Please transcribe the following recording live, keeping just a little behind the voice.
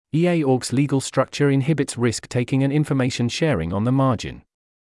EA.org's legal structure inhibits risk-taking and information sharing on the margin.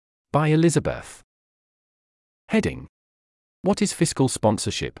 By Elizabeth. Heading: What is fiscal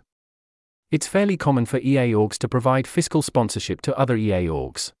sponsorship? It's fairly common for EA.orgs to provide fiscal sponsorship to other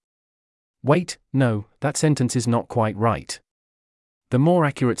EA.orgs. Wait, no, that sentence is not quite right. The more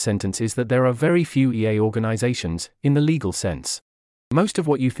accurate sentence is that there are very few EA organizations, in the legal sense. Most of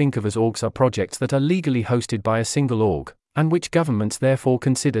what you think of as orgs are projects that are legally hosted by a single org, and which governments therefore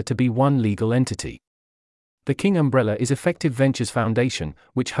consider to be one legal entity. The King umbrella is Effective Ventures Foundation,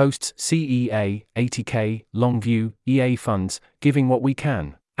 which hosts CEA, ATK, Longview, EA Funds, Giving What We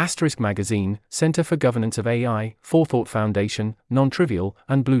Can, Asterisk Magazine, Center for Governance of AI, Forethought Foundation, Non-Trivial,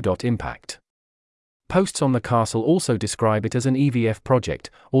 and Blue Dot Impact. Posts on the Castle also describe it as an EVF project,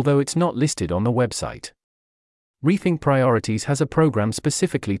 although it's not listed on the website. Rethink Priorities has a program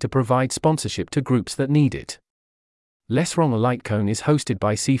specifically to provide sponsorship to groups that need it. Less Wrong Lightcone is hosted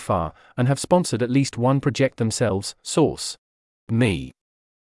by CFAR, and have sponsored at least one project themselves. Source: me.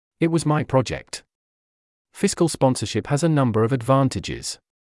 It was my project. Fiscal sponsorship has a number of advantages.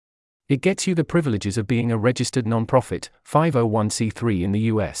 It gets you the privileges of being a registered nonprofit, 501c3 in the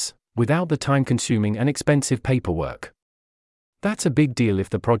US, without the time-consuming and expensive paperwork. That's a big deal if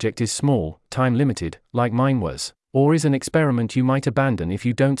the project is small, time-limited, like mine was, or is an experiment you might abandon if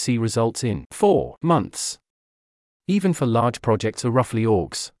you don't see results in 4 months. Even for large projects or roughly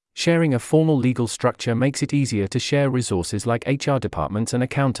orgs, sharing a formal legal structure makes it easier to share resources like HR departments and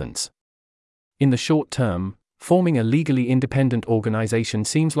accountants. In the short term, forming a legally independent organization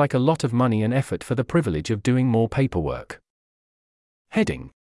seems like a lot of money and effort for the privilege of doing more paperwork.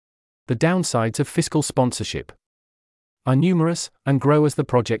 Heading: The downsides of fiscal sponsorship are numerous, and grow as the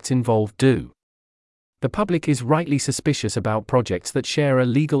projects involved do. The public is rightly suspicious about projects that share a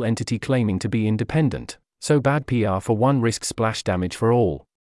legal entity claiming to be independent, so bad PR for one risks splash damage for all.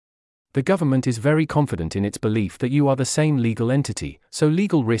 The government is very confident in its belief that you are the same legal entity, so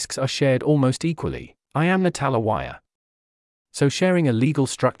legal risks are shared almost equally. I am Natala Wire. So sharing a legal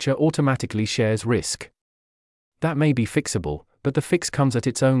structure automatically shares risk. That may be fixable, but the fix comes at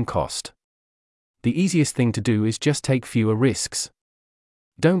its own cost. The easiest thing to do is just take fewer risks.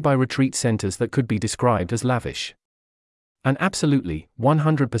 Don't buy retreat centers that could be described as lavish. And absolutely,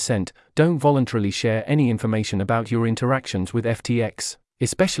 100%, don't voluntarily share any information about your interactions with FTX,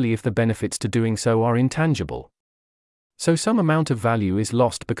 especially if the benefits to doing so are intangible. So some amount of value is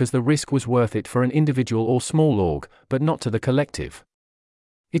lost because the risk was worth it for an individual or small org, but not to the collective.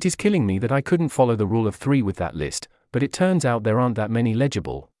 It is killing me that I couldn't follow the rule of 3 with that list, but it turns out there aren't that many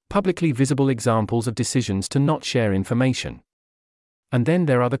legible, publicly visible examples of decisions to not share information. And then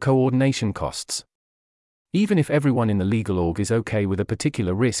there are the coordination costs. Even if everyone in the legal org is okay with a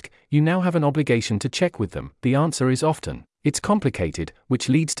particular risk, you now have an obligation to check with them. The answer is often, it's complicated, which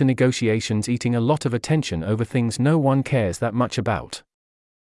leads to negotiations eating a lot of attention over things no one cares that much about.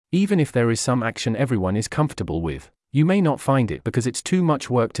 Even if there is some action everyone is comfortable with, you may not find it because it's too much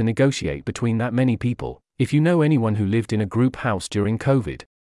work to negotiate between that many people. If you know anyone who lived in a group house during COVID,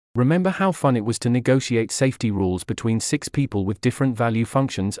 remember how fun it was to negotiate safety rules between 6 people with different value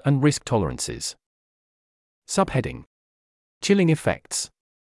functions and risk tolerances. Subheading: Chilling effects.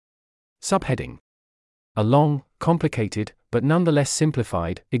 Subheading: A long, complicated, but nonetheless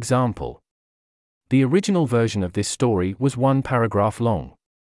simplified, example. The original version of this story was 1 paragraph long.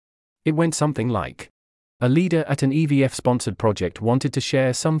 It went something like: A leader at an EVF-sponsored project wanted to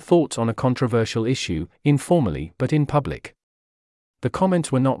share some thoughts on a controversial issue, informally but in public. The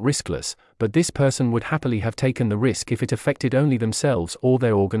comments were not riskless, but this person would happily have taken the risk if it affected only themselves or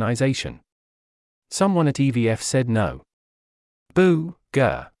their organization. Someone at EVF said no. Boo,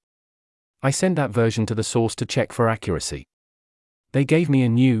 grr. I sent that version to the source to check for accuracy. They gave me a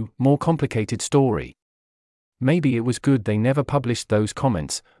new, more complicated story. Maybe it was good they never published those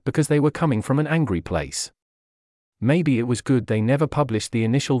comments, because they were coming from an angry place. Maybe it was good they never published the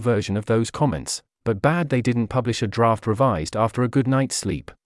initial version of those comments, but bad they didn't publish a draft revised after a good night's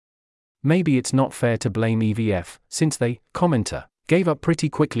sleep. Maybe it's not fair to blame EVF, since they, commenter, gave up pretty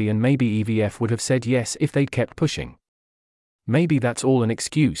quickly, and maybe EVF would have said yes if they'd kept pushing. Maybe that's all an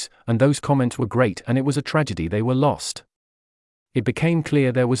excuse, and those comments were great and it was a tragedy they were lost. It became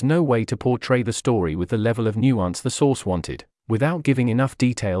clear there was no way to portray the story with the level of nuance the source wanted, without giving enough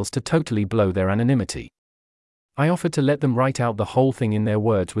details to totally blow their anonymity. I offered to let them write out the whole thing in their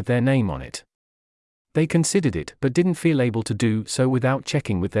words with their name on it. They considered it but didn't feel able to do so without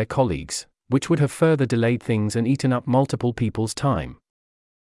checking with their colleagues, which would have further delayed things and eaten up multiple people's time.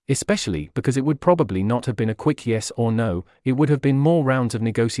 Especially because it would probably not have been a quick yes or no, it would have been more rounds of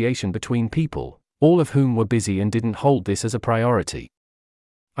negotiation between people, all of whom were busy and didn't hold this as a priority.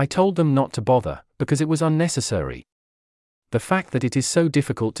 I told them not to bother, because it was unnecessary. The fact that it is so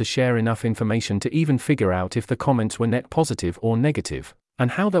difficult to share enough information to even figure out if the comments were net positive or negative,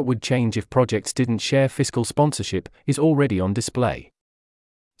 and how that would change if projects didn't share fiscal sponsorship, is already on display.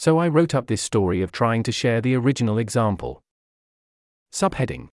 So I wrote up this story of trying to share the original example.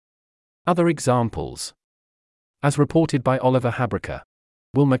 Subheading: Other examples. As reported by Oliver Habricker,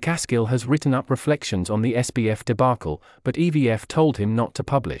 Will MacAskill has written up reflections on the SBF debacle, but EVF told him not to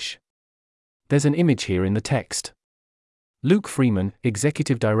publish. There's an image here in the text. Luke Freeman,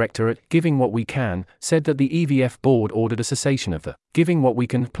 executive director at Giving What We Can, said that the EVF board ordered a cessation of the Giving What We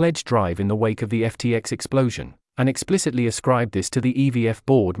Can pledge drive in the wake of the FTX explosion, and explicitly ascribed this to the EVF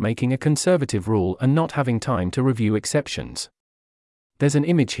board making a conservative rule and not having time to review exceptions. There's an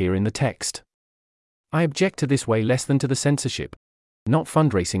image here in the text. I object to this way less than to the censorship. Not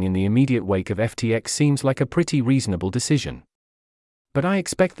fundraising in the immediate wake of FTX seems like a pretty reasonable decision. But I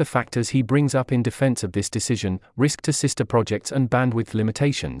expect the factors he brings up in defense of this decision, risk to sister projects and bandwidth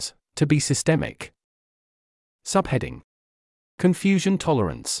limitations, to be systemic. Subheading: Confusion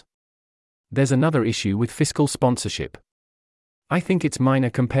tolerance. There's another issue with fiscal sponsorship. I think it's minor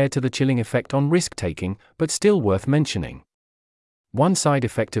compared to the chilling effect on risk-taking, but still worth mentioning. One side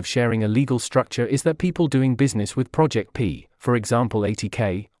effect of sharing a legal structure is that people doing business with Project P, for example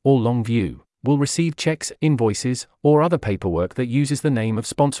ATK, or Longview, will receive checks, invoices, or other paperwork that uses the name of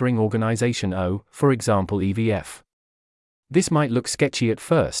sponsoring organization O, for example EVF. This might look sketchy at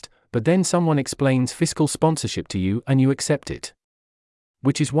first, but then someone explains fiscal sponsorship to you and you accept it.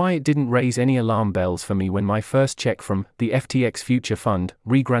 Which is why it didn't raise any alarm bells for me when my first check from the FTX Future Fund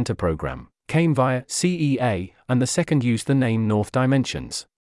Regranter program came via CEA, and the second used the name North Dimensions.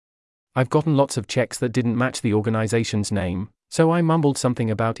 I've gotten lots of checks that didn't match the organization's name, so I mumbled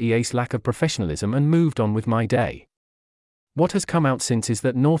something about EA's lack of professionalism and moved on with my day. What has come out since is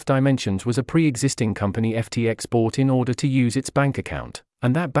that North Dimensions was a pre-existing company FTX bought in order to use its bank account,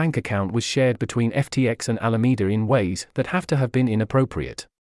 and that bank account was shared between FTX and Alameda in ways that have to have been inappropriate.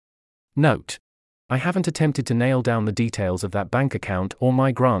 Note: I haven't attempted to nail down the details of that bank account or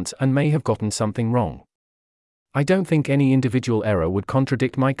my grants and may have gotten something wrong. I don't think any individual error would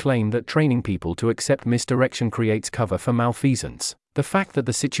contradict my claim that training people to accept misdirection creates cover for malfeasance. The fact that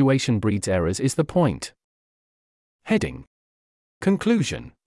the situation breeds errors is the point. Heading: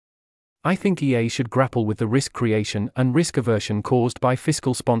 Conclusion. I think EA should grapple with the risk creation and risk aversion caused by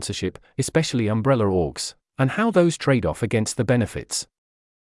fiscal sponsorship, especially umbrella orgs, and how those trade off against the benefits.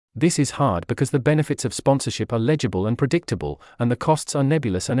 This is hard because the benefits of sponsorship are legible and predictable, and the costs are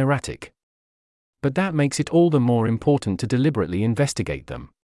nebulous and erratic. But that makes it all the more important to deliberately investigate them.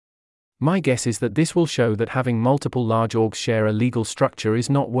 My guess is that this will show that having multiple large orgs share a legal structure is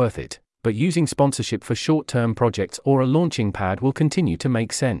not worth it, but using sponsorship for short-term projects or a launching pad will continue to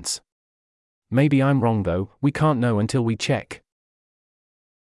make sense. Maybe I'm wrong though, we can't know until we check.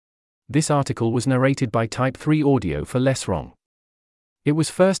 This article was narrated by Type 3 Audio for Less Wrong. It was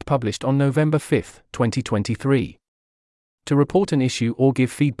first published on November 5, 2023. To report an issue or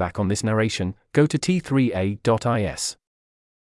give feedback on this narration, go to t3a.is.